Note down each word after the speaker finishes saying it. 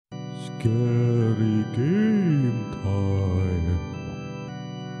Scary game time.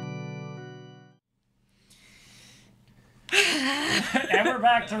 And we're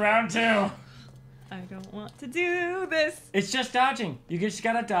back to round 2. I don't want to do this. It's just dodging. You just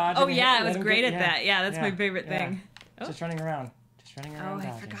gotta dodge. Oh yeah, I was great at that. Yeah, that's my favorite thing. Oh. Just running around. Just running around. Oh, I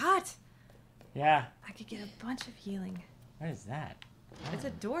dodging. forgot. Yeah. I could get a bunch of healing. What is that? Oh. It's a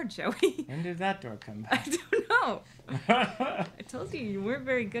door, Joey. When did that door come I back? don't know. I told you weren't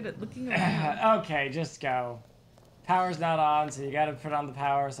very good at looking around. Okay, just go. Power's not on, so you gotta put on the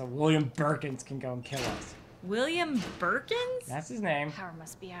power so William Birkins can go and kill us. William Birkins? That's his name. Power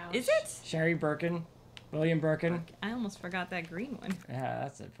must be out. Is it? Sherry Birkin. William Birkin. I almost forgot that green one. Yeah,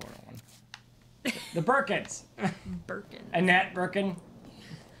 that's an important one. The Birkins. Birkin. Annette Birkin.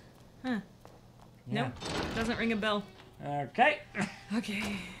 Huh. Yeah. Nope. Doesn't ring a bell. Okay.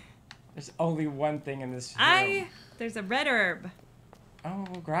 Okay. There's only one thing in this room. There's a red herb. Oh,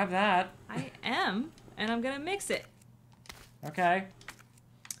 we'll grab that. I am, and I'm gonna mix it. Okay.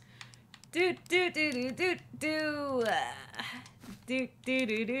 Do do do do do do. Do do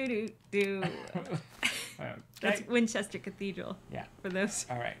do do do do. Okay. That's Winchester Cathedral. Yeah. For those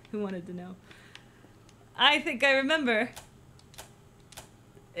All right. who wanted to know. I think I remember.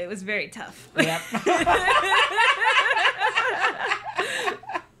 It was very tough. Yep. Okay.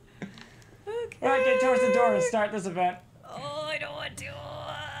 All right, get towards the door and start this event. Oh, I don't want to.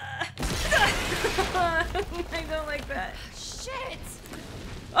 I don't like that. Shit!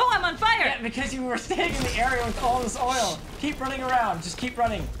 Oh, I'm on fire! Yeah, because you were staying in the area with all this oil. Keep running around. Just keep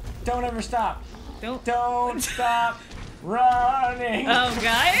running. Don't ever stop. Don't stop running.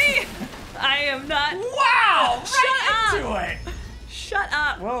 Okay. I am not. Wow! Shut Right into up. it. Shut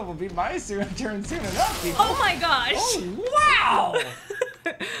up. Well, it will be my turn soon enough, people. Oh my gosh. Oh, wow!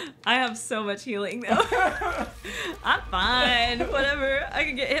 I have so much healing though. I'm fine. Whatever. I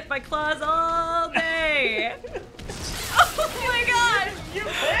can get hit by claws all day. Oh my god! You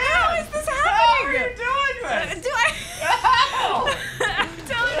can! How is this happening? How are you doing this? Do I? How? I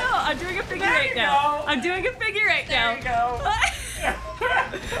don't know. I'm doing a figure eight now. go. I'm doing a figure eight now. There you go.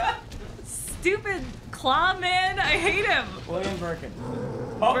 Stupid claw man. I hate him. William Birkin.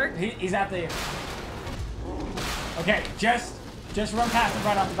 Oh, he's at the... Okay, just run past him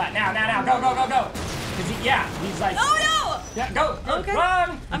right off the bat. Now, go. Cause he's like... Oh no! Yeah, go, Okay.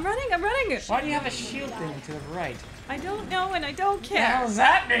 run! I'm running. Why do you have a shield thing to the right? I don't know and I don't What the care. hell does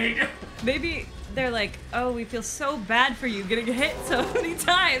that mean? Maybe they're like, oh, we feel so bad for you getting hit so many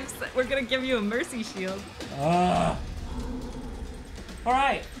times that we're gonna give you a mercy shield. All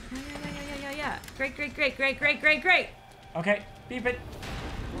right. Yeah. Great. Okay, beep it.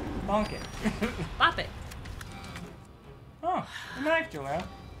 Bonk it. Bop it. Oh, a knife, Joelle.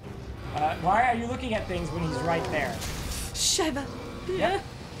 Why are you looking at things when he's right there? Shiva. Yeah.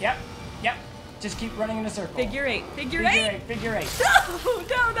 Yep. Just keep running in a circle. Figure eight. Figure eight. No,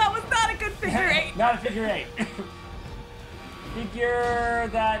 that was not a good figure eight. Not a figure eight. Figure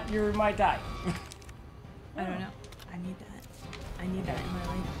that you might die. I don't know. I need that in my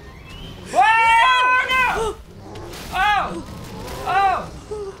life. Whoa! No! Oh!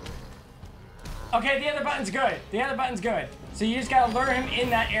 Okay, the other button's good. So you just gotta lure him in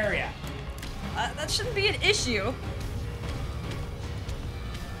that area. That shouldn't be an issue.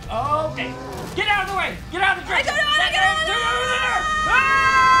 Okay. Get out of the way! Get out of the drink! I don't know how to get out of there!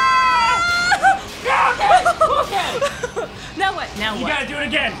 Okay! Now what? You gotta do it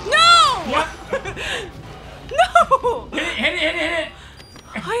again! No! Yep! No! Hit it!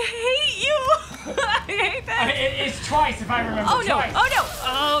 I hate you! I hate that! It's twice if I remember. Oh no! Twice.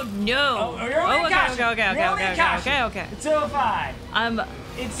 Oh no! Oh, you're only Okay. It's so fine.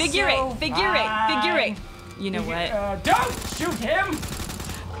 It's figure so eight. You know what? Don't shoot him!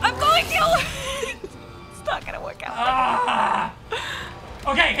 I'm going to! It's not gonna work out.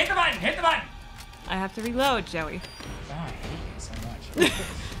 Okay, hit the button! I have to reload, Joey. Oh, I hate you so much.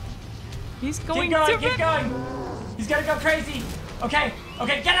 He's going Keep going! He's gonna go crazy! Okay,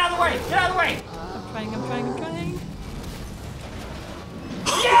 get out of the way! I'm trying.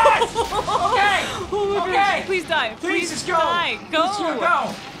 Yes! Oh my gosh, please die. Please just go! Die. Go!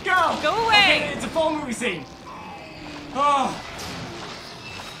 Go away! Okay, it's a full movie scene. Oh.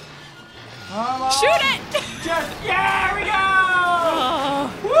 Come on. Shoot it! Yeah, we go! Oh.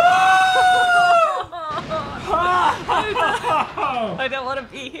 I don't want to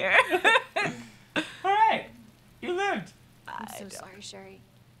be here. All right, you lived. I'm so sorry, Sherry.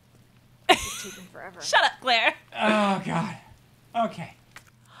 It's taken forever. Shut up, Claire. Oh God. Okay.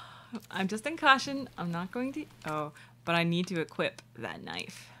 I'm just in caution. I'm not going to. Oh, but I need to equip that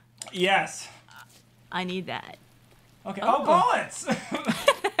knife. Yes. I need that. Okay. Oh, bullets.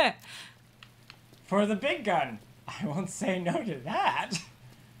 for the big gun. I won't say no to that.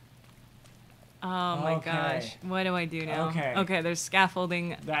 Oh my Okay. gosh. What do I do now? Okay. Okay, there's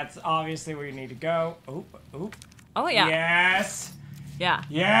scaffolding. That's obviously where you need to go. Oop, oop. Oh, yeah. Yes. Yeah.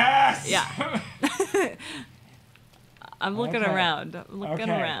 Yes. Yeah. I'm looking Okay. around. I'm looking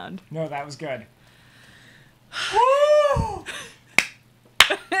Okay. around. No, that was good. Woo!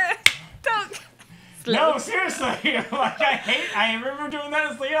 Don't. No, seriously. Like I remember doing that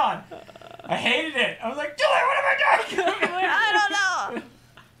as Leon. I hated it. I was like, Julie, what am I doing? I don't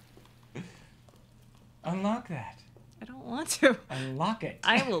know. Unlock that. I don't want to. Unlock it.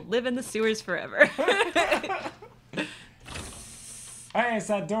 I will live in the sewers forever. Hey, it's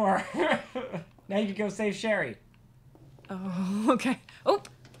that door. Now you can go save Sherry. Oh, okay. Oh,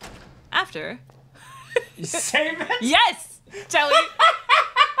 after. You save it? Yes, Joey.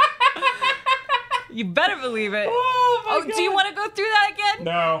 You better believe it. Oh my God. Do you want to go through that again?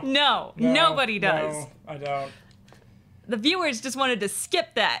 No. No, No, nobody does. No, I don't. The viewers just wanted to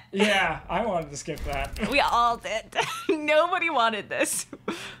skip that. Yeah, I wanted to skip that. We all did. Nobody wanted this.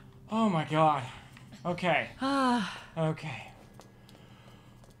 Oh my God. Okay. Okay.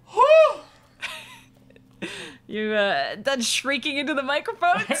 You done shrieking into the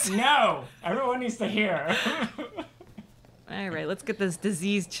microphones? No! Everyone needs to hear. All right, let's get this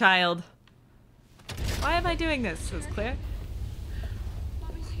diseased child. Why am I doing this? Says Claire.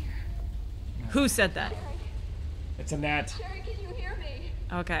 Mommy's here. Who said that? It's a net. Sherry, can you hear me?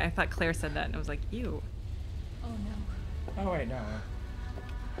 Okay, I thought Claire said that, and I was like, ew. Oh no. Oh wait, no.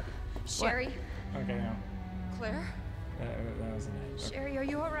 Sherry? Okay, no. Claire? That was a net. Okay. Sherry, are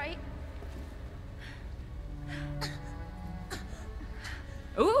you alright?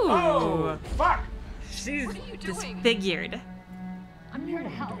 Ooh. Oh, fuck! She's What are you doing? disfigured. I'm here to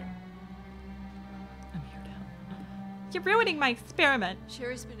help. I'm here to help. You're ruining my experiment.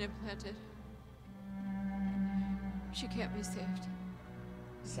 Sherry's been implanted. She can't be saved.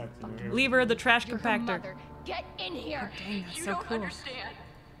 Leave her the trash You're her compactor. mother. Get in here! Dang, that's You so don't cool. understand.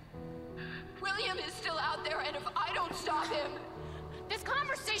 William is still out there, and if I don't stop him, this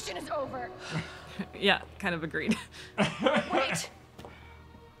conversation is over. Yeah, kind of agreed. Wait.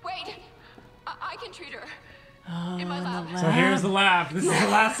 Wait. I can treat her. In my lab. So here's the lab. This is the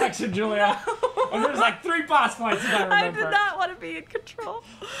last section, Julia. And there's like 3 boss fights you gotta I remember. did not want to be in control.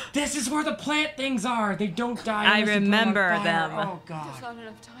 This is where the plant things are. They don't die. I unless you put them on remember fire. them. Oh There's God. not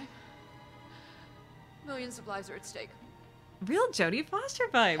enough time. Millions of lives are at stake. Real Jodie Foster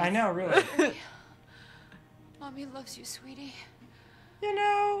vibes. I know, really. Mommy loves you, sweetie. You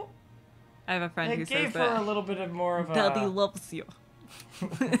know, I have a friend who it says gave her a that. little bit of more of Daddy a. loves you.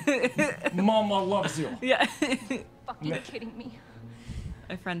 Mama loves you. Yeah. Fucking kidding me.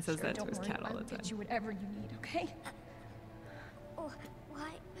 My friend says that to Don't his worry, cat all I'll the time. get you whatever you need, okay? Why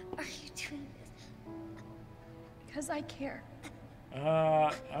are you doing this? Because I care.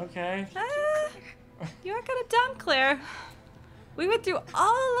 Okay. You aren't gonna dumb Claire. We went through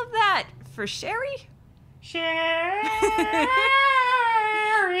all of that for Sherry? Sherry.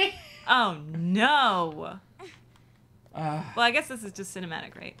 Oh no. Uh, Well, I guess this is just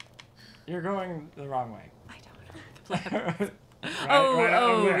cinematic, right? you're going the wrong way. I don't know. Right- Oh, right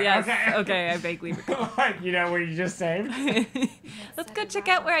over there. yes. Okay. Okay, I vaguely recall. You know where you just saved? Let's go check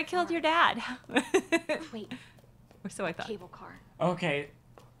out where I killed your dad. Wait, Or so I thought. cable car. Okay.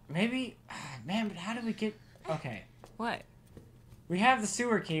 Maybe. Man, but how do we get. Okay. What? We have the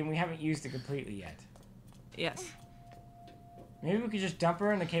sewer key and we haven't used it completely yet. Yes. Maybe we could just dump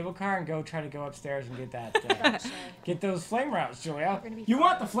her in the cable car and go try to go upstairs and get that. Get those flame rounds, Julia. gonna be You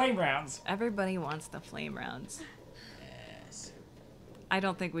want the flame rounds? Everybody wants the flame rounds. Yes. I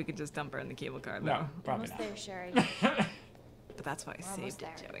don't think we could just dump her in the cable car, though. No, probably Almost not. there, Sherry. But that's why I almost saved it,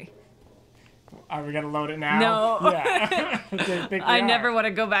 there. Joey. Are we gonna load it now? No. Yeah. They think we I are. never want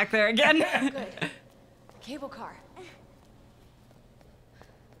to go back there again. Good. Cable car.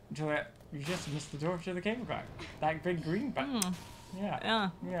 Julia, you just missed the door to the cable car. That big green button. Yeah. Yeah.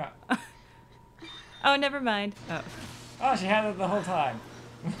 Yeah. Oh, never mind. Oh, Oh, she had it the whole time.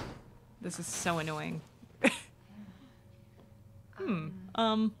 this is so annoying.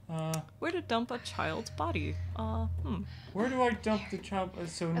 Where to dump a child's body? Where do I dump the child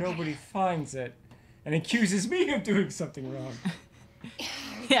so nobody finds it and accuses me of doing something wrong?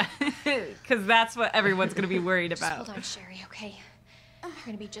 Yeah, because that's what everyone's gonna be worried Just about. hold on, Sherry, okay? You're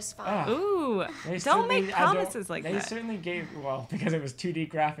gonna be just fine. Ah, Ooh, they don't make certainly- promises like They that. certainly gave, well, because it was 2D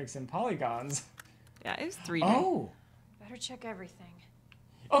graphics and polygons. Yeah, it was 3D. Oh! Better check everything.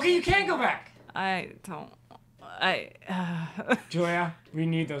 Okay, you can go back! I don't. Julia, we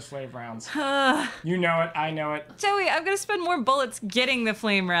need those flame rounds. You know it, I know it. Joey, I'm gonna spend more bullets getting the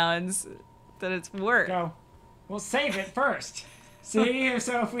flame rounds that it's worked. Go. We'll save it first. See?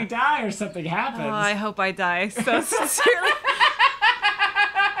 So if we die or something happens. Oh, I hope I die so sincerely.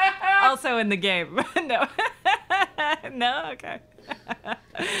 Also in the game. No. No? Okay.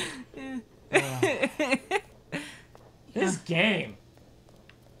 This game.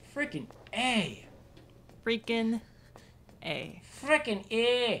 Freaking A. Freaking A. Freaking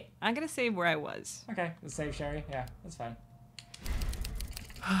A. I'm gonna save where I was. Okay, let's save Sherry. Yeah, that's fine.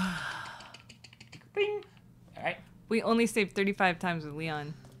 Bing. Alright. We only saved 35 times with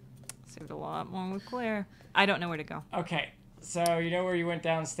Leon. Saved a lot more with Claire. I don't know where to go. Okay, so you know where you went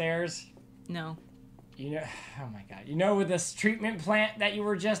downstairs? No. You know, oh my god. You know with this treatment plant that you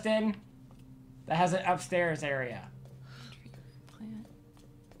were just in? That has an upstairs area. Plant.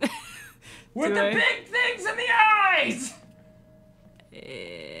 With Do the I? big things in the eyes!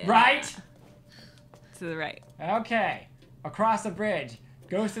 Right? To the right. Okay. Across the bridge.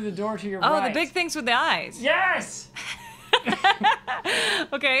 Go through the door to your Oh, right. the big things with the eyes. Yes!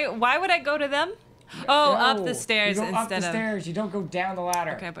 Okay, why would I go to them? Oh, up No, the stairs you go instead up the of... stairs. You don't go down the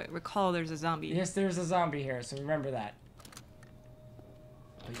ladder. Okay, but recall there's a zombie. Yes, there's a zombie here, so remember that.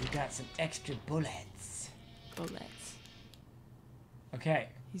 But you got some extra bullets. Bullets. Okay.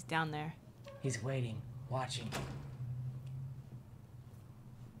 He's down there. He's waiting, watching.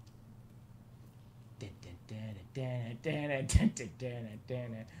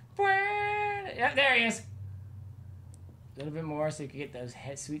 Yeah, there he is. A little bit more so you can get those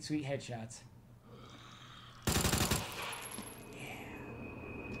sweet, sweet headshots.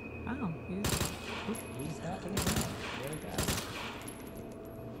 Oh, He's not doing that. Really fast.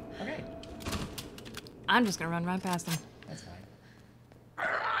 Okay, I'm just gonna run right past him. that's fine.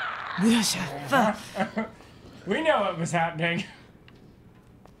 Fuck. We know what was happening.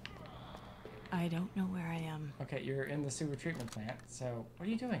 I don't know where I am. Okay, you're in the sewer treatment plant, so what are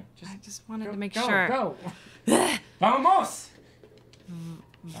you doing? I just wanted go, to make go, sure. Go! Vamos!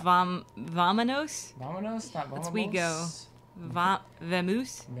 Vamonos? Vamonos? Not vamos. Let's we go.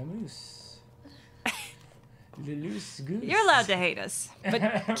 Vamoose? Vamos. Le loose goose. You're allowed to hate us,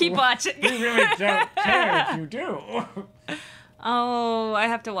 but keep watching. We really don't care if you do. Oh, I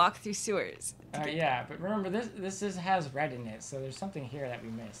have to walk through sewers. Yeah, but remember, this has red in it, so there's something here that we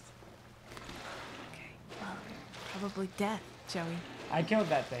missed. Okay, well, probably death, Joey. I killed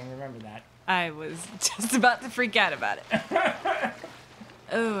that thing, remember that. I was just about to freak out about it.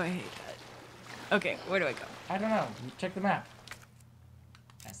 Oh, I hate that. Okay, where do I go? I don't know. Check the map.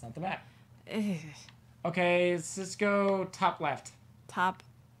 That's not the map. Ugh. Okay, let's just go top left. Top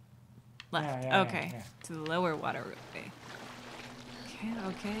left. Yeah, yeah, okay, yeah. to the lower waterway.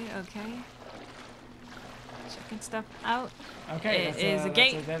 Okay. Checking stuff out. Okay, It is a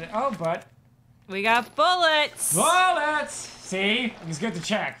gate. Oh, but We got bullets. bullets! See? It was good to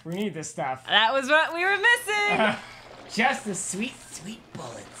check. We need this stuff. That was what we were missing. Just the sweet, sweet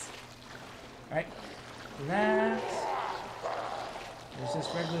bullets. Alright. Left. There's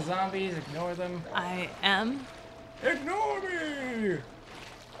just regular zombies. Ignore them. I am. Ignore me!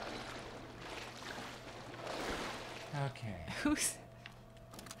 Okay. Who's?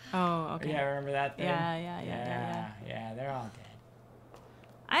 Oh, okay. Yeah, remember that thing? Yeah. Yeah, they're all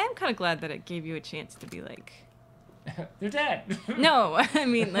I am kind of glad that it gave you a chance to be like. dead. They're dead. No, I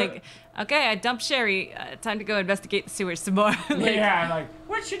mean like, okay, I dumped Sherry. Time to go investigate the sewers some more. Like, Yeah, like,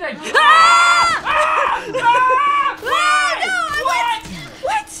 what should I do?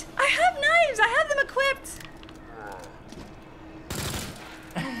 What? I have knives. I have them equipped.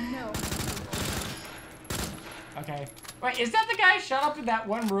 No. Okay. Wait, is that the guy shut up in that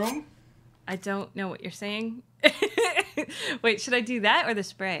one room? I don't know what you're saying. Wait, should I do that or the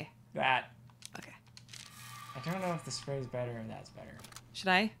spray? That. Okay. I don't know if the spray's better or that's better. Should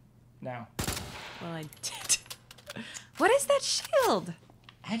I? No. Well, I did. What is that shield?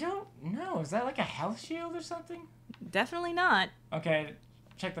 I don't know. Is that like a health shield or something? Definitely not. Okay,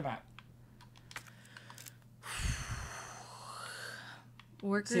 check the map.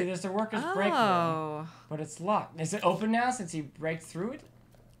 Worker. See, there's the worker's break room, Oh. but it's locked. Is it open now since you break through it?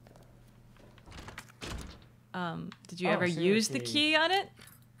 Did you Oh, ever sewer use the key. key on it?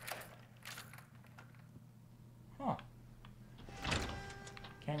 Huh.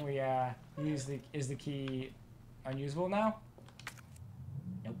 Can we, use the... Is the key unusable now?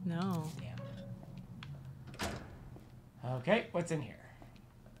 Nope. No. Damn. Okay, what's in here?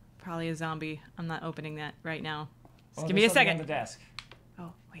 Probably a zombie. I'm not opening that right now. Just Oh, give me a there's something second. on the desk.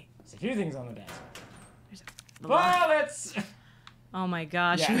 Oh, wait. There's a few things on the desk. There's a lot. Bullets! Oh my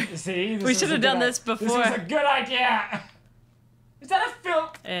gosh. Yeah, see? This We was should a have good done i- this This before. was a good idea! Is that a film?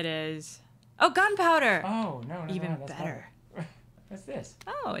 It is. Oh, gunpowder. Oh, no, Even that's better. What's this?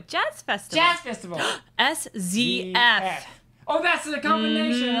 Oh, a jazz festival. Jazz festival. SZF. Oh, that's the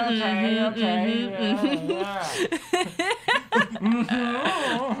combination. Okay, okay. Yeah.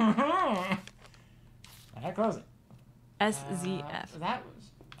 I close it. SZF. That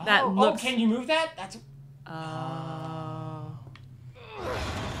was. That looks. Oh, can you move that? That's. Oh.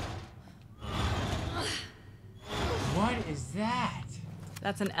 What is that?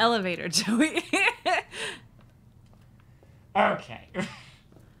 That's an elevator, Joey. Okay. I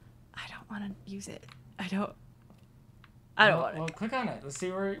don't want to use it. I don't want Well, it. click on it. Let's see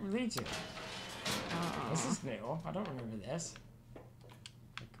where it leads you. This is new. I don't remember this.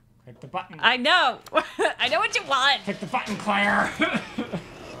 Click the button. I know. I know what you want. Click the button, Claire.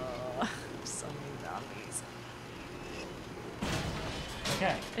 So many zombies.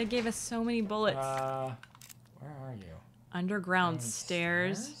 Okay. It gave us so many bullets. Where are you? Underground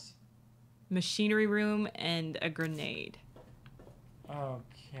stairs, machinery room, and a grenade.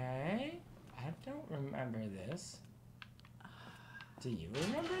 Okay. I don't remember this. Do you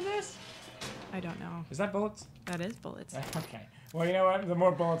remember this? I don't know. Is that bullets? That is bullets. Okay. Well, you know what? The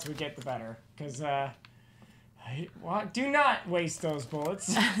more bullets we get, the better. Because, do not waste those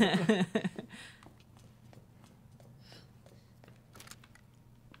bullets.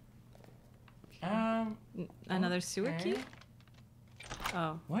 Another sewer key?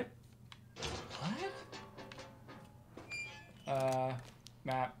 Oh. What? What?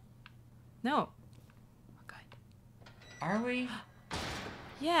 Map. No. Oh, God. Are we?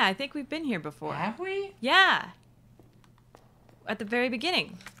 Yeah, I think we've been here before. Have we? Yeah. At the very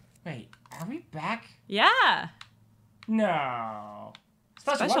beginning. Wait, are we back? Yeah. No.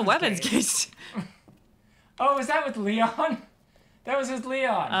 Special weapons case. Oh, is that with Leon? That was with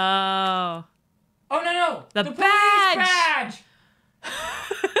Leon. Oh. Oh, no. The police badge!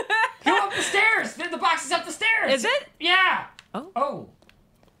 Go up the stairs. The box is up the stairs. Is it? Yeah. Oh. Oh.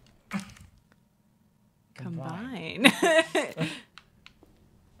 Combine.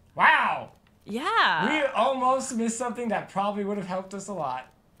 Wow. Yeah. We almost missed something that probably would have helped us a lot.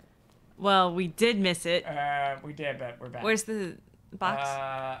 Well, we did miss it. We did, but we're back. Where's the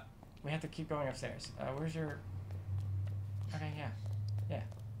box? We have to keep going upstairs. Where's your... Okay, yeah. Yeah.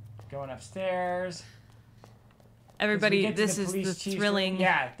 Going upstairs. Everybody, We get to this the is police the chief's thrilling... room.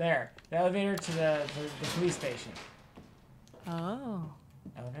 Yeah, there. The elevator to the police station. Oh.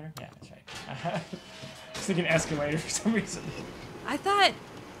 Elevator? Yeah, that's right. I was thinking escalator for some reason. I thought...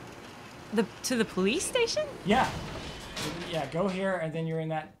 To the police station? Yeah. Yeah, go here, and then you're in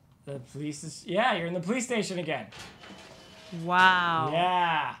that... The police is... Yeah, you're in the police station again. Wow.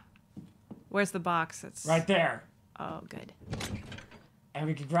 Yeah. Where's the box? It's Right there. Oh, good. And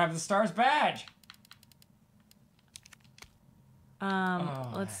we can grab the STARS badge.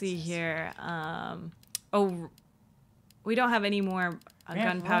 Let's see here. Oh, we don't have any more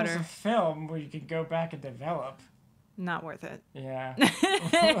gunpowder. There's a film where you can go back and develop. Not worth it. Yeah.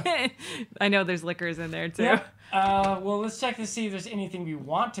 I know there's liquors in there too. Yep. Well, let's check to see if there's anything we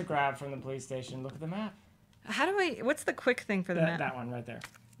want to grab from the police station. Look at the map. How do I? What's the quick thing for the map? That one right there.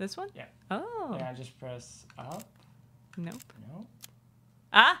 This one? Yeah. Oh. Yeah, just press up. Nope. No.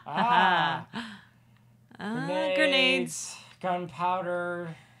 Ah. Grenades.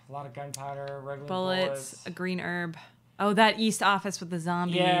 Gunpowder. A lot of gunpowder. Regular Bullets. A green herb. Oh, that east office with the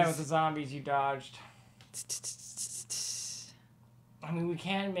zombies. Yeah, with the zombies you dodged. I mean, we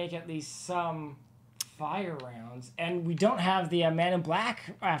can make at least some fire rounds, and we don't have the man in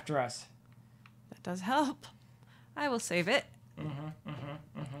black after us. That does help. I will save it.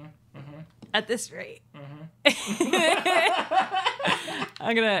 At this rate.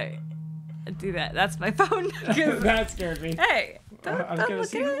 I'm gonna do that. That's my phone. That scared me. Hey, I was gonna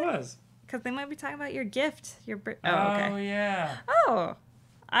see who it was. Because they might be talking about your gift. Okay. Oh, yeah. Oh.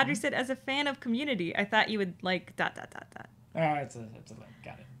 Audrey said, as a fan of Community, I thought you would like ... Oh, it's a link.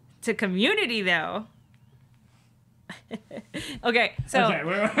 Got it. To Community, though. Okay, so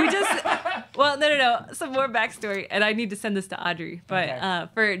we just... Well, no. Some more backstory, and I need to send this to Audrey.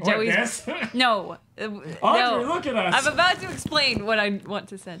 But for Joey's... This? No. Audrey, no. look at us. I'm about to explain what I want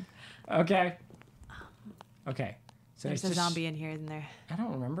to send. Okay. Okay. So There's a zombie in here, isn't there? I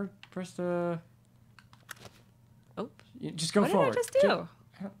don't remember. Press the... Oh. Just go What forward. did I just do?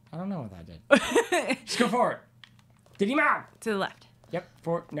 I don't know what I did. Just go forward. Did he mount? To the left. Yep.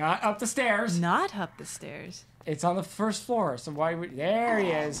 Forward. Not up the stairs. Not up the stairs. It's on the first floor. So why would... There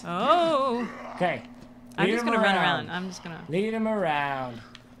he is. Oh. Okay. I'm just going to run around. I'm just going to... Lead him around.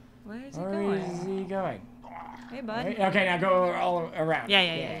 Where is he Where going? is he going? Hey, bud. Right? Okay, now go all around.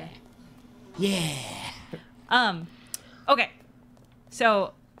 Yeah. Okay.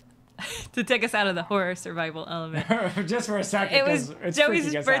 So, to take us out of the horror survival element. Just for a second. It was 'cause it's Joey's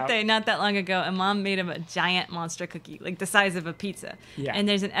freaking us birthday out. not that long ago, and Mom made him a giant monster cookie, like the size of a pizza. Yeah. And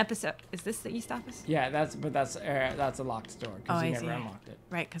there's an episode. Is this the East Office? Yeah, that's a locked door Oh, because you I never see. unlocked it.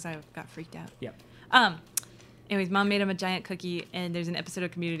 Right, because I got freaked out. Yep. Anyways, Mom made him a giant cookie, and there's an episode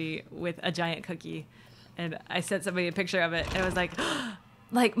of Community with a giant cookie, and I sent somebody a picture of it, and it was like,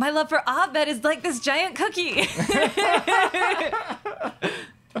 like my love for Abed is like this giant cookie.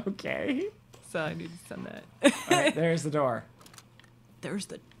 Okay. So I need to send that. All right, there's the door. There's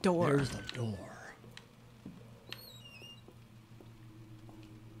the door. There's the door.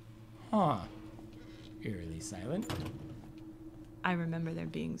 Huh. Eerily silent. I remember there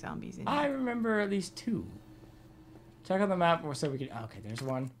being zombies in I here. remember at least 2. Check on the map so we can. Okay, there's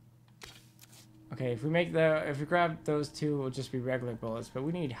 1. Okay, if we grab those 2, it'll just be regular bullets. But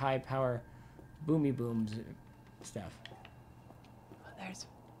we need high power, boomy booms stuff. Oh, there's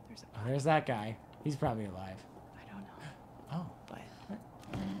Oh, there's that guy. He's probably alive. I don't know. Oh. But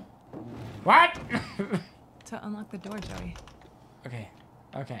What? to unlock the door, Joey. Okay.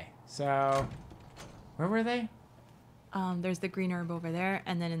 Okay. So, where were they? There's the green herb over there,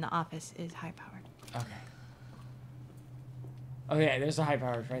 and then in the office is high powered. Okay. Oh yeah, there's the high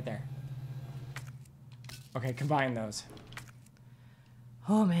powers right there. Okay, combine those.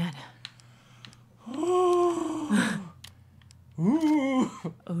 Oh man. Ooh. Ooh,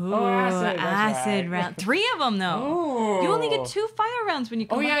 acid, that's acid right. round. 3 of them though. Ooh. You only get 2 fire rounds when you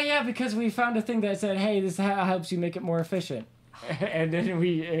Oh come. yeah, because we found a thing that said, "Hey, this helps you make it more efficient," and then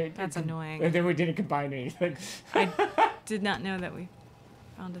we. That's annoying. And then we didn't combine anything. I did not know that we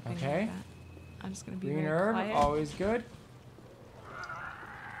found a thing Okay. like that. I'm just gonna be Green very herb, quiet. always good.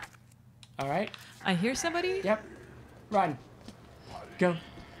 All right. I hear somebody. Yep. Run. Go.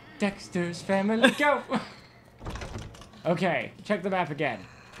 Dexter's family. Go. Okay. Check the map again.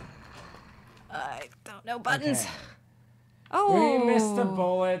 I don't know buttons. Okay. Oh. We missed the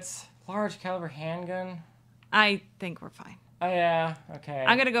bullets. Large caliber handgun. I think we're fine. Oh yeah. Okay.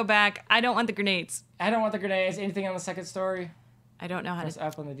 I'm gonna go back. I don't want the grenades. I don't want the grenades. Anything on the second story? I don't know how Press to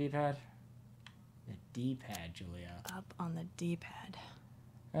up on the D-pad. The D-pad, Julia. up on the D-pad.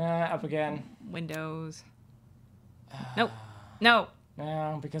 Up again. Windows. Nope. No.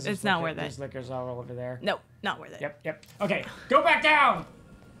 No, because It's not worth it. There's liquors all over there. Nope. Not worth it. Yep. Okay, go back down.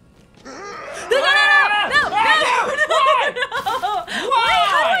 No! Why? Why?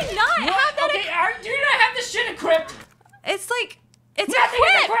 How do I not have that? Okay, do you not have the shit equipped? It's like it's Nothing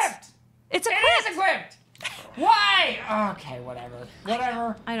is equipped. equipped. It's It equipped. is equipped. Why? Okay, whatever.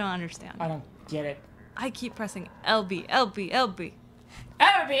 Whatever. I don't understand. I don't get it. I keep pressing LB, LB, LB.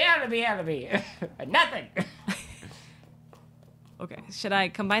 LB. Nothing. Okay. Should I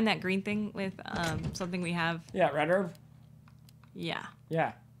combine that green thing with something we have? Yeah, red herb. Yeah.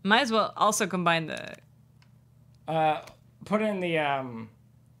 Yeah. Might as well also combine the. Put in the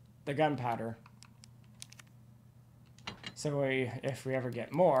gunpowder. So if we ever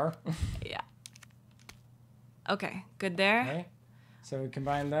get more. Yeah. Okay. Good there. Okay. So we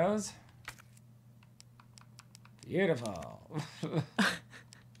combine those. Beautiful.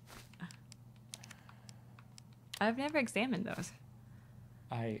 I've never examined those.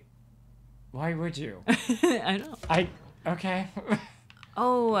 Why would you? I know. Okay.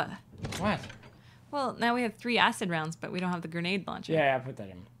 Oh. What? Well, now we have 3 acid rounds, but we don't have the grenade launcher. Yeah, put that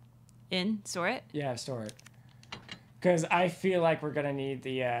in. Store it. Yeah, store it. Because I feel like we're going to need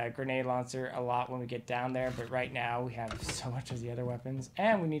the grenade launcher a lot when we get down there, but right now we have so much of the other weapons,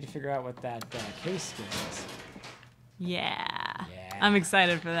 and we need to figure out what that case skin is. Yeah. Yeah. I'm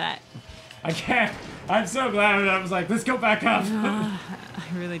excited for that. I can't. I'm so glad I was like, let's go back up. I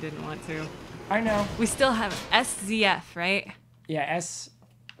really didn't want to. I know. We still have SZF, right? Yeah,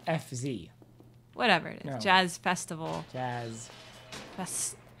 SFZ. Whatever it is. No. Jazz Festival. Jazz.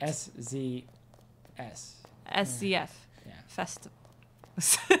 SZS. SZF. Yeah. Festival.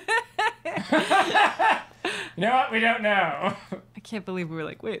 You know what? We don't know. I can't believe we were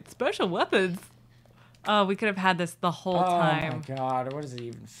like, wait, special weapons. Oh, we could have had this the whole Oh time. my god, what is it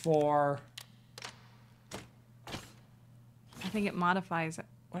even for? I think it modifies it.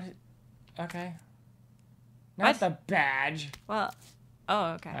 What? Okay. What? Not the badge. Well,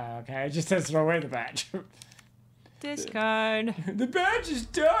 oh, okay. Okay, it just says throw away the badge. Discard. The badge is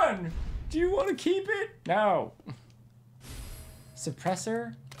done. Do you want to keep it? No.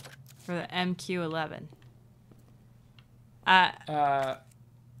 Suppressor? For the MQ-11.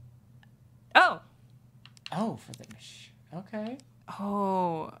 Oh. Oh, for the okay.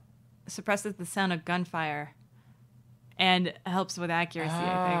 Oh. Suppresses the sound of gunfire. And helps with accuracy,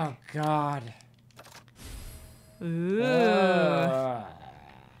 I Oh, God. think. Ooh.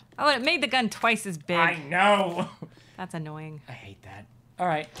 Oh, and it made the gun twice as big. I know. That's annoying. I hate that. All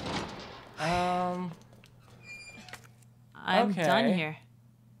right. I'm Okay. done here.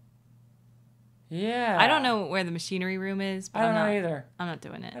 Yeah. I don't know where the machinery room is, but I don't I'm not, know either. I'm not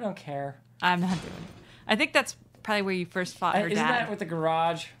doing it. I don't care. I'm not doing it. I think that's probably where you first fought her Isn't dad. that with the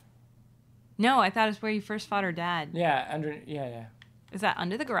garage? No, I thought it's where you first fought her dad. Yeah, yeah. Is that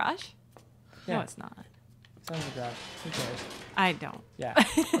under the garage? Yeah. No, it's not. It's under the garage. Who cares? I don't.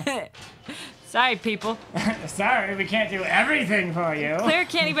 Yeah. Sorry, people. Sorry, we can't do everything for you. Claire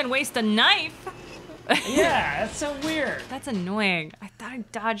can't even waste a knife. Yeah, that's so weird. That's annoying. I thought I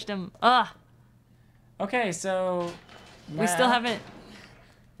dodged him. Ugh. Okay, so We still haven't.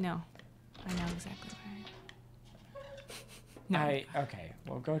 No. I know exactly where. No. Okay,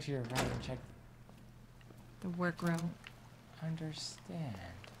 well go to your right and check. The workroom. Understand.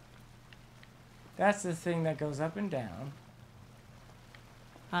 That's the thing that goes up and down.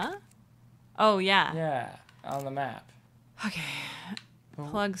 Huh? Oh, yeah. Yeah, on the map. Okay.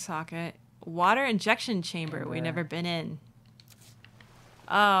 Plug socket. Water injection chamber. We've never been in.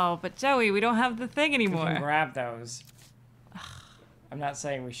 Oh, but Joey, we don't have the thing We anymore. can grab those. I'm not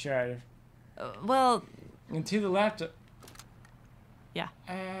saying we should. Well, And to the left. yeah.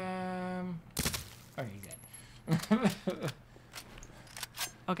 Okay, good.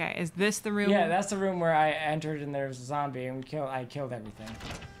 Okay, is this the room? Yeah, that's the room where I entered and there was a zombie and I killed everything.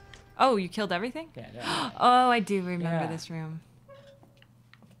 Oh, you killed everything? Yeah. Definitely. Oh, I do remember Yeah. this room.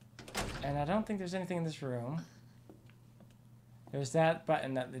 And I don't think there's anything in this room. There's that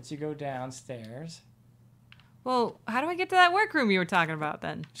button that lets you go downstairs. Well, how do I get to that workroom you were talking about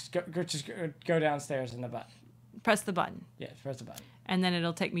then? Just go downstairs in the button. Press the button, Yes, press the button. and then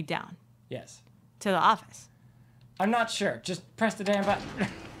it'll take me down Yes. to the office. I'm not sure. Just press the damn button.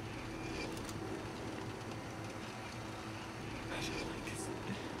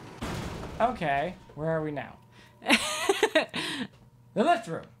 Okay, where are we now? The lift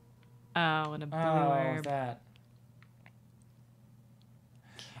room. Oh, what a blue Oh, herb. that.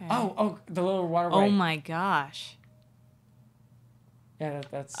 Okay. Oh, the little waterway. Oh my gosh. Yeah,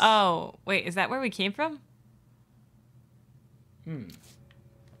 that's. Oh, wait, is that where we came from?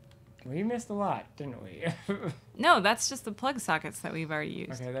 We missed a lot, didn't we? No, that's just the plug sockets that we've already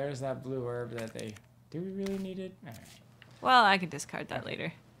used. Okay, there's that blue herb that they. Do we really need it? All right. Well, I can discard that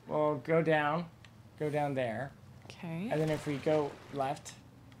later. Well, go down there, Okay. and then if we go left,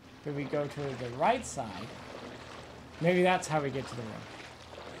 then we go to the right side. Maybe that's how we get to the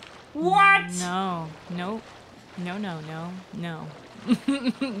room. What? No. Nope. No, no, no, no.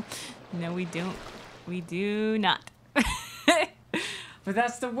 No, we don't. We do not. But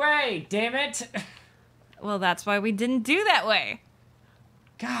that's the way, damn it! Well, that's why we didn't do that way.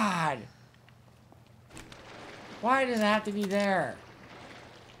 God. Why does it have to be there?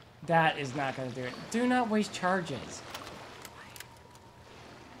 That is not going to do it. Do not waste charges.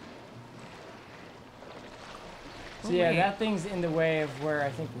 So Oh, yeah, wait. that thing's in the way of where I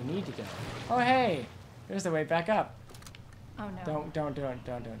think we need to go. Oh hey, there's the way back up. Oh no. Don't do it.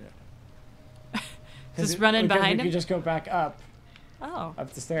 Just run in behind We him? could just go back up Oh.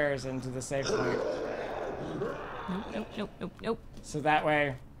 the stairs into the safe point. Nope. So that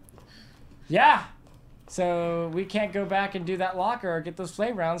way, yeah. So we can't go back and do that locker or get those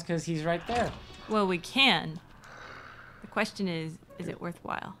flame rounds because he's right there. Well, we can. The question is it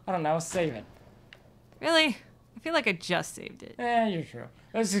worthwhile? I don't know. Save it. Really? I feel like I just saved it. You're true.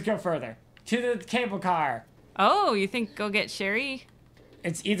 Let's just go further to the cable car. Oh, you think go get Sherry?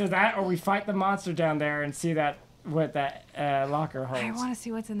 It's either that or we fight the monster down there and see what that locker holds. I want to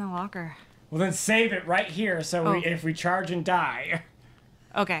see what's in the locker. Well, then save it right here so Oh. if we charge and die.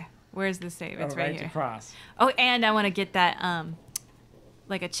 Okay, where's the save? It's right here. across. Oh, and I want to get that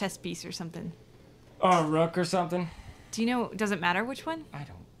like a chess piece or something. Oh, a rook or something? Do you know? Does it matter which one? I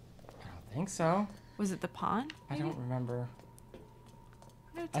don't think so. Was it the pawn? I don't remember.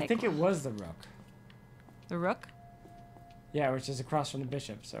 I'm gonna I take think it one. was the rook. The rook. Yeah, which is across from the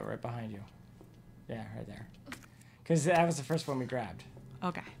bishop, so right behind you. Yeah, right there. Because that was the first one we grabbed.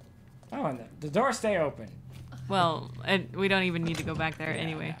 Okay. Oh, and the doors stay open. Well, we don't even need to go back there Yeah,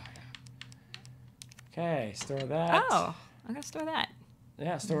 anyway. Okay, store that. Oh, I'm gonna store that.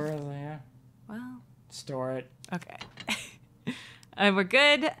 Yeah, store it. Yeah, Well, store it. okay. We're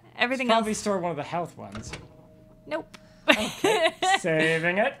good. Everything Probably else. store one of the health ones. Nope.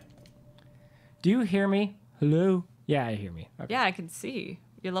 Saving it. Do you hear me? Hello? Yeah, I hear me. Okay. Yeah, I can see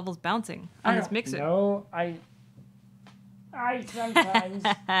your level's bouncing on this mixer. No, I sometimes.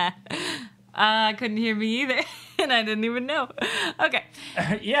 I couldn't hear me either, and I didn't even know. Okay.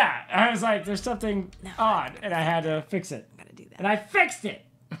 Yeah, I was like, there's something odd, and I had to fix it. Gotta do that. And I fixed it.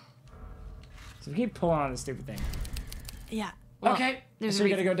 So we keep pulling on this stupid thing. Yeah. Well, Okay. there's So a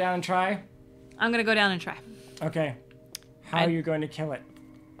you're gonna reason. go down and try? I'm gonna go down and try Okay. How are you going to kill it?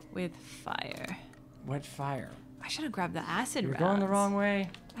 with fire. What fire? I should have grabbed the acid You're rounds. going the wrong way.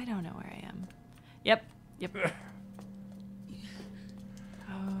 I don't know where I am. Yep. Yep.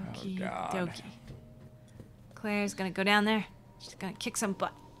 Okie God. dokie. Claire's gonna go down there. She's gonna kick some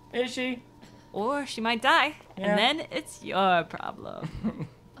butt. Is she? Or she might die. Yeah. And then it's your problem.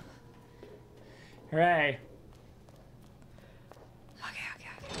 Hooray.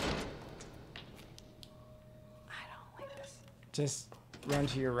 Okay. I don't like this. Just run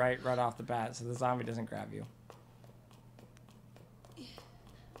to your right off the bat so the zombie doesn't grab you.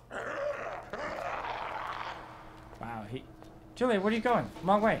 Wow, Julie, where are you going?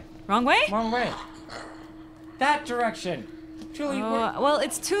 Wrong way. Wrong way? Wrong way. That direction. Julie, where... Well,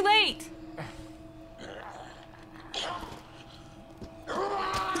 it's too late.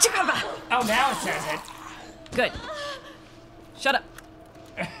 Oh, now it says it. Good. Shut up.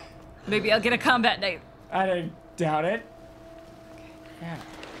 Maybe I'll get a combat knife. I don't doubt it. Yeah,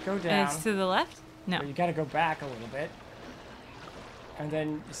 go And down. it's to the left? No. Well, you gotta go back a little bit. And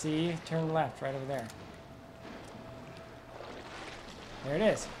then, see, turn left, right over there. There it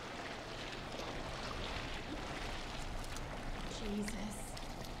is. Jesus.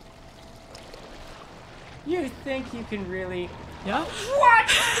 You think you can really... Yeah?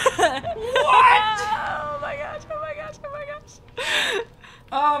 What? What? Oh my gosh, oh my gosh, oh my gosh.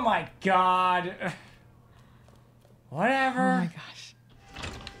 Oh my god. Whatever. Oh my gosh.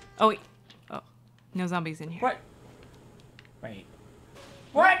 Oh, wait. Oh, no zombies in here. What? Wait.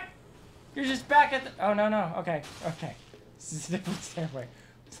 What? You're just back at the... Oh, no. Okay. This is a different stairway.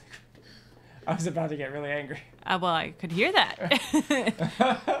 I was about to get really angry. Well, I could hear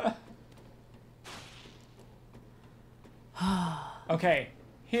that. Okay.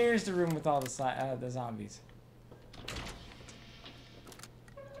 Here's the room with all the zombies.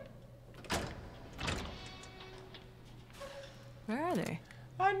 Where are they?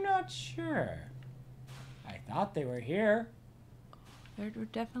 I'm not sure. I thought they were here. There were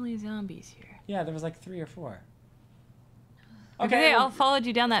definitely zombies here. Yeah, there was like 3 or 4. Okay, they all followed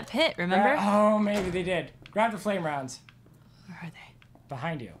you down that pit, remember? Oh, maybe they did. Grab the flame rounds. Where are they?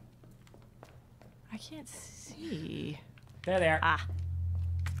 Behind you. I can't see. There they are. Ah.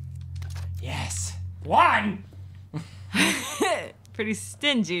 Yes. 1! Pretty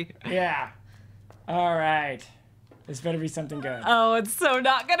stingy. Yeah. All right. This better be something good. Oh, it's so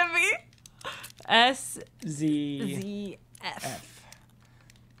not gonna be. S Z Z F. F.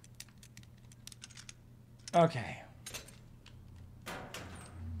 Okay.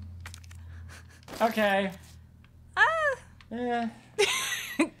 Okay. Ah. Yeah.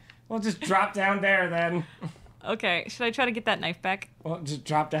 We'll just drop down there then. Okay, should I try to get that knife back? Well, just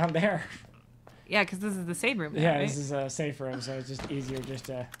drop down there. Yeah, because this is the save room. Now, Yeah, right? this is a safe room, so it's just easier just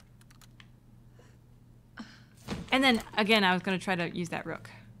to... And then again, I was gonna try to use that rook.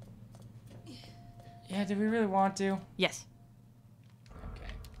 Yeah, do we really want to? Yes.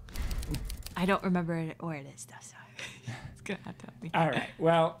 Okay. I don't remember where it is though, so it's gonna have to help me. All right,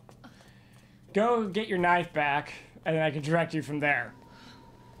 well, go get your knife back, and then I can direct you from there.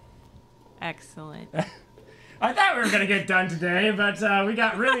 Excellent. I thought we were going to get done today, but we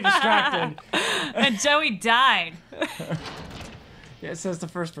got really distracted. And Joey died. Yeah, it says the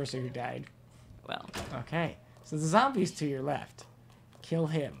first person who died. Well, Okay, so the zombie's to your left. Kill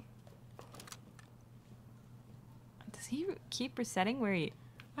him. does he keep resetting where he?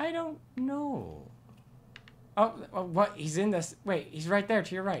 I don't know. Oh, what? He's in this. Wait, he's right there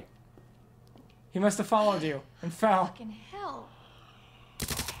to your right. He must have followed you and fell. Fucking hell.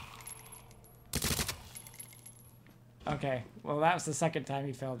 Okay, well, that was the second time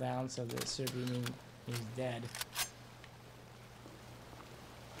he fell down, so this should mean he's dead.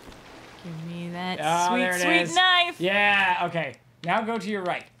 Give me that Oh, there it sweet, is. sweet knife. Yeah, okay. Now go to your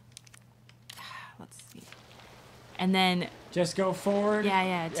right. Let's see. And then, Just go forward.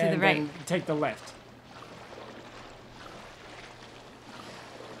 yeah, to the and right. then take the left.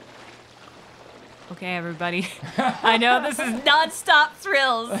 Okay, everybody. I know this is non-stop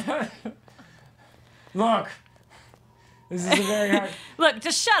thrills. Look. This is a very hard... Look,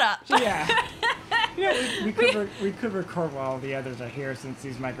 just shut up. Yeah. We could record while the others are here since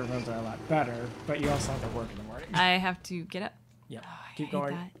these microphones are a lot better, but you also have to work in the morning. I have to get up. Yep. I Keep hate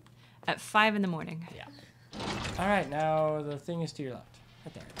going. that. At 5 in the morning. Yeah. All right, now the thing is to your left.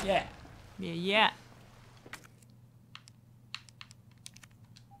 Right there. Yeah. Yeah.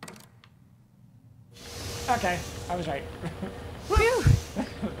 Okay, I was right. Whew.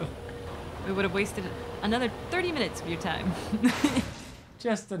 We would have wasted another 30 minutes of your time.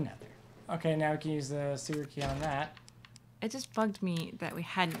 Just another. Okay, now we can use the sewer key on that. It just bugged me that we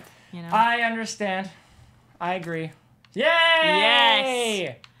hadn't, you know? I understand. I agree. Yay!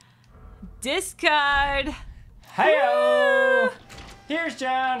 Yes! Discard! Hi-yo! Here's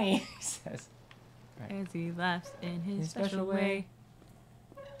Johnny, he says. As he laughs in his special way.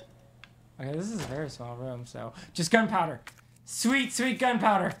 Okay, this is a very small room, so... Just gunpowder. Sweet, sweet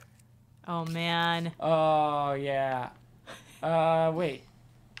gunpowder. Oh, man. Oh, yeah. Wait.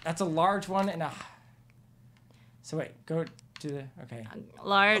 That's a large one and a... So wait, go to the... Okay.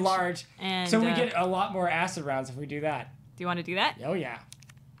 Large. Large. And, so we get a lot more acid rounds if we do that. Do you want to do that? Oh, yeah.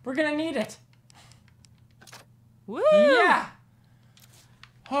 We're gonna need it. Woo! Yeah!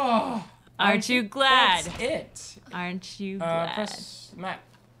 Oh. Aren't you glad? That's it. Aren't you glad? Press map.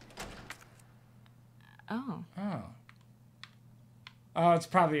 Oh. Oh. Oh, it's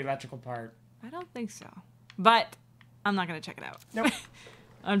probably the electrical part. I don't think so. But I'm not going to check it out. Nope.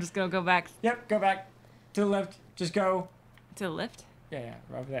 I'm just going to go back Yep, go back. To the left. Just go. to the lift. Yeah,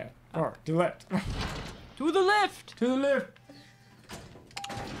 right over there. Or to the left. To the lift! To the left.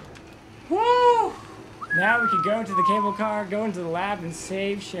 Woo! Now we can go into the cable car, go into the lab, and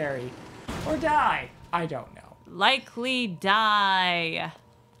save Sherry. Or die. I don't know. Likely die.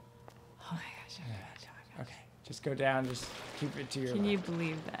 Oh my gosh. Okay, just go down. Just keep it to your Can left. you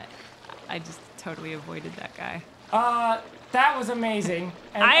believe that? I just totally avoided that guy. That was amazing.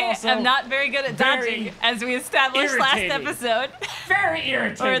 And I also am not very good at very dodging, as we established last irritating. episode. very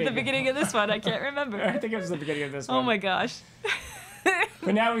irritating. Or at the beginning of this one, I can't I remember. think it was the beginning of this one. Oh my gosh.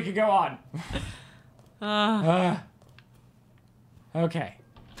 But now we can go on. Okay.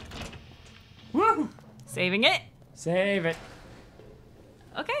 Woo! Saving it. Save it.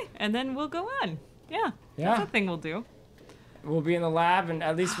 Okay, and then we'll go on. Yeah, Yeah. that's a thing we'll do. We'll be in the lab, and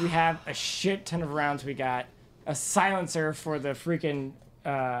at least we have a shit ton of rounds. We got a silencer for the freaking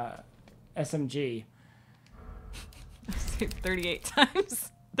SMG. 38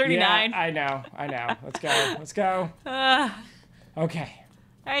 times. 39. Yeah, I know. Let's go. Let's go. Okay.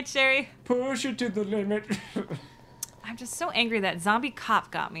 All right, Sherry. Push it to the limit. I'm just so angry that zombie cop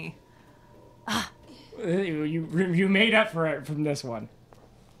got me. You made up for it from this one.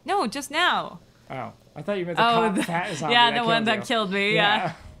 No, just now. Oh, I thought you meant the cop fat zombie. yeah, that the one that you. killed me.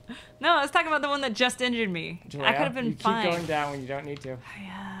 Yeah. No, I was talking about the one that just injured me. Julia, I could have been you fine. keep going down when you don't need to.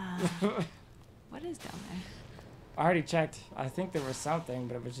 Yeah. What is down there? I already checked. I think there was something,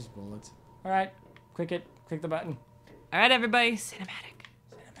 but it was just bullets. All right, click it. Click the button. All right, everybody. Cinematic.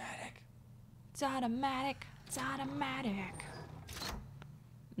 Cinematic. It's automatic. It's automatic.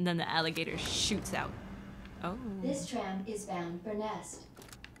 And then the alligator shoots out. Oh. This tram is bound for Nest.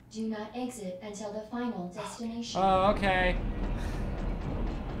 Do not exit until the final destination. Oh, okay.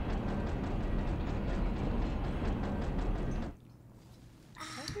 Can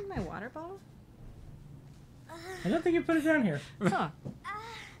I bring my water bottle? I don't think you put it down here. Huh.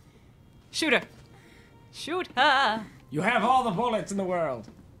 Shoot her. Shoot her. You have all the bullets in the world.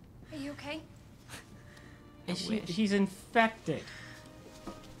 Are you okay? He's infected.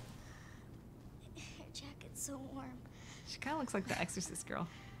 Your jacket's so warm. She kind of looks like the Exorcist girl.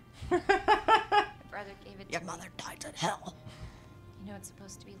 My brother gave it to me. mother died in hell. You know it's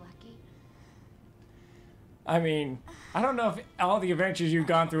supposed to be lucky. I mean, I don't know if all the adventures you've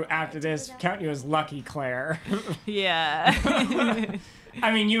gone through after this count you as lucky, Claire. Yeah.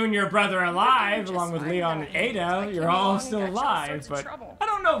 I mean, you and your brother are alive, Just along with fine Leon without and you. I Ada. came You're all along and still got you all alive, sorts of but trouble. I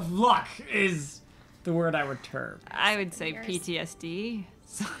don't know if luck is the word I would term. I would say Yours. PTSD.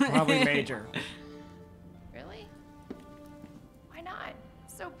 Probably major. Really? Why not?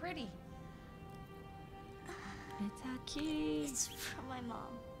 It's so pretty. It's a key. It's from my mom.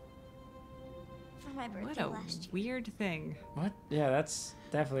 For my What birthday a last year. weird thing. What? Yeah, that's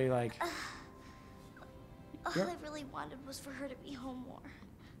definitely like... All I really wanted was for her to be home more.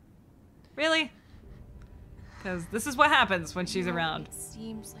 Really? Because this is what happens when she's You know, around. It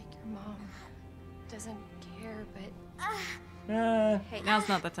seems like your mom doesn't care, but hey, Now's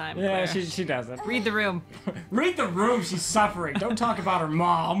not the time. Yeah, Claire. she doesn't. Read the room. Read the room, she's suffering. Don't talk about her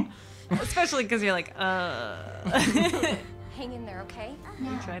mom. Especially because you're like, hang in there, okay?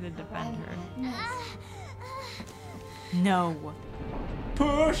 You try to defend her. Nest. No.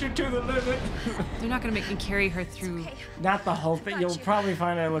 Push it to the limit. They're not going to make me carry her through. Okay. Not the whole thing. You'll probably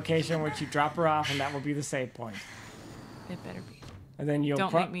find a location where you drop her off, and that will be the save point. It better be. And then you'll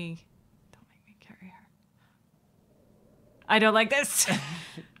Don't make me carry her. I don't like this.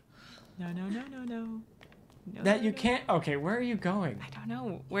 No. No, That no, you no. can't. Okay, where are you going? I don't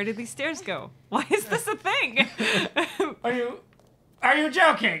know. Where did these stairs go? Why is this a thing? Are you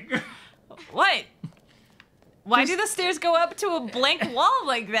joking? What? Why do the stairs go up to a blank wall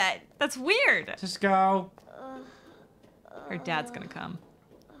like that? That's weird. Just go. Her dad's gonna come.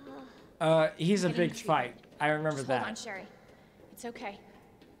 He's a big fight. I remember Just that. hold on, Sherry. It's okay.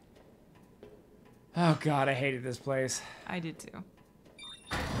 Oh god, I hated this place. I did too.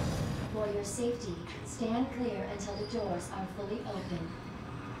 For your safety, stand clear until the doors are fully open.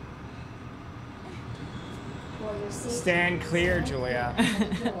 For your safety, Stand clear, Julia. until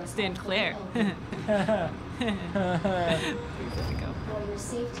the doors Stand are clear. fully open. Please let me go. For your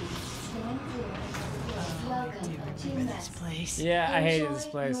safety, stand clear until the doors. Welcome to This place. Yeah, I hated Enjoy this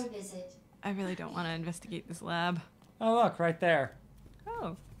place. your visit. I really don't want to investigate this lab. Oh look, right there.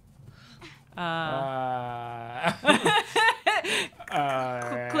 Oh.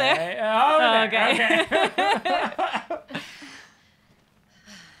 Clear. Oh, Okay. okay.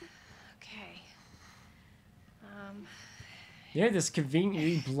 Okay. Yeah, this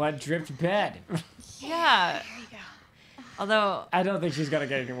conveniently blood-dripped bed. Yeah. There you go. Although I don't think she's gonna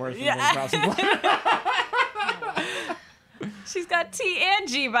get any worse than Yeah. this, possibly. she's got T and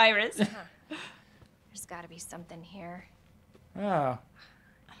G virus. There's got to be something here. Oh.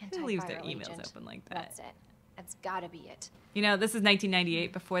 Who leaves their Antiviral emails agent. open like that? That's it. That's got to be it. You know, this is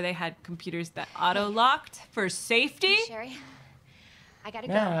 1998 before they had computers that auto-locked for safety. Sherry, I gotta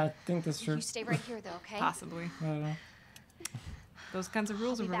go. Yeah, I think that's true. You stay right here, though, okay? Possibly. I don't know. Those kinds of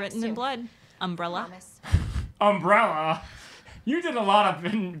rules I'll be were back written in soon. blood. Umbrella. Promise. Umbrella. You did a lot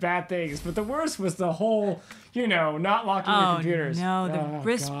of bad things, but the worst was the whole, not locking your Oh, computers. no, the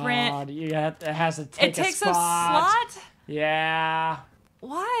wrist print. God, it has to take It takes a spot. slot? Yeah.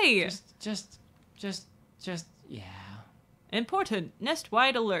 Why? Just, yeah. Important.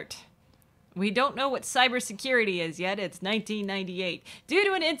 Nest-wide alert. We don't know what cybersecurity is yet. It's 1998. Due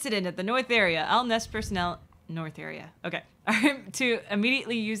to an incident at the North area, all Nest personnel... North area. Okay. Are to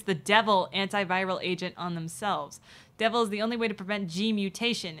immediately use the Devil antiviral agent on themselves. Devil is the only way to prevent G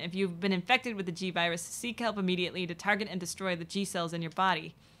mutation. If you've been infected with the G virus, seek help immediately to target and destroy the G cells in your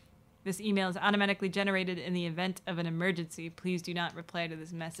body. This email is automatically generated in the event of an emergency. Please do not reply to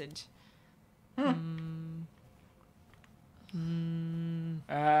this message.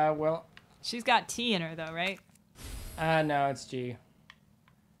 Well, She's got T in her, though, right? no, it's G.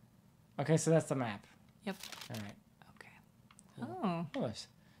 Okay, so that's the map. Yep. All right. Okay. Oh. Oh, it's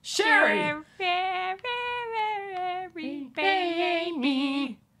Sherry!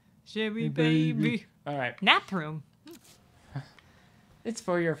 Baby. Sherry baby. All right. Nap room. It's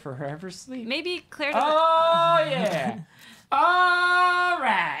for your forever sleep. Maybe Claire doesn't... Oh, yeah. All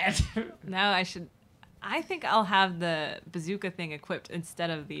right. No, I think I'll have the bazooka thing equipped instead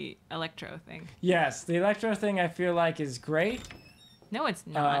of the electro thing. Yes, the electro thing I feel like is great. No, it's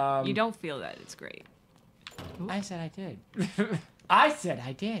not. You Um, don't feel that it's great. I said I did. I said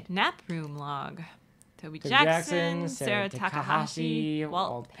I did. Nap room log. Toby Toby Jackson, Sarah Takahashi,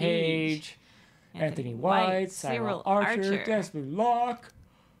 Walt Walt Page, Page, Anthony White, Cyril Archer, Desmond Locke.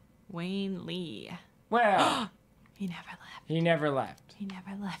 Wayne Lee. Well, He never left. he never left. He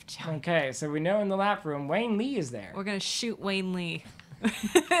never left, John. Okay, so we know in the lap room, Wayne Lee is there. We're gonna shoot Wayne Lee.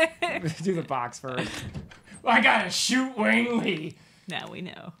 Do the box first. I gotta shoot Wayne Lee. Now we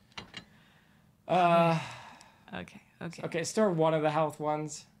know. Okay. Okay, store one of the health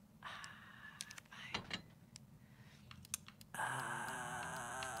ones.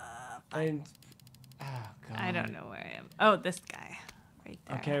 And, oh, God. I don't know where I am. Oh, this guy. Right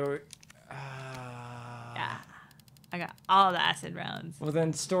there. Okay, Yeah. I got all the acid rounds. well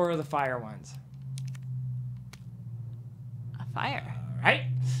then store the fire ones. A fire. Right?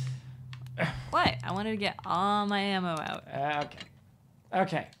 What? I wanted to get all my ammo out.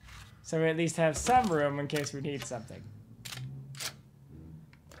 Okay. So we at least have some room in case we need something.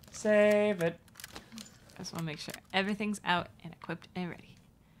 Save it. I just want to make sure everything's out and equipped and ready.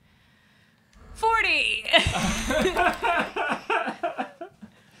 40!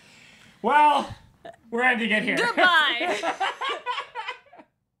 Well, we're ending it here. Goodbye!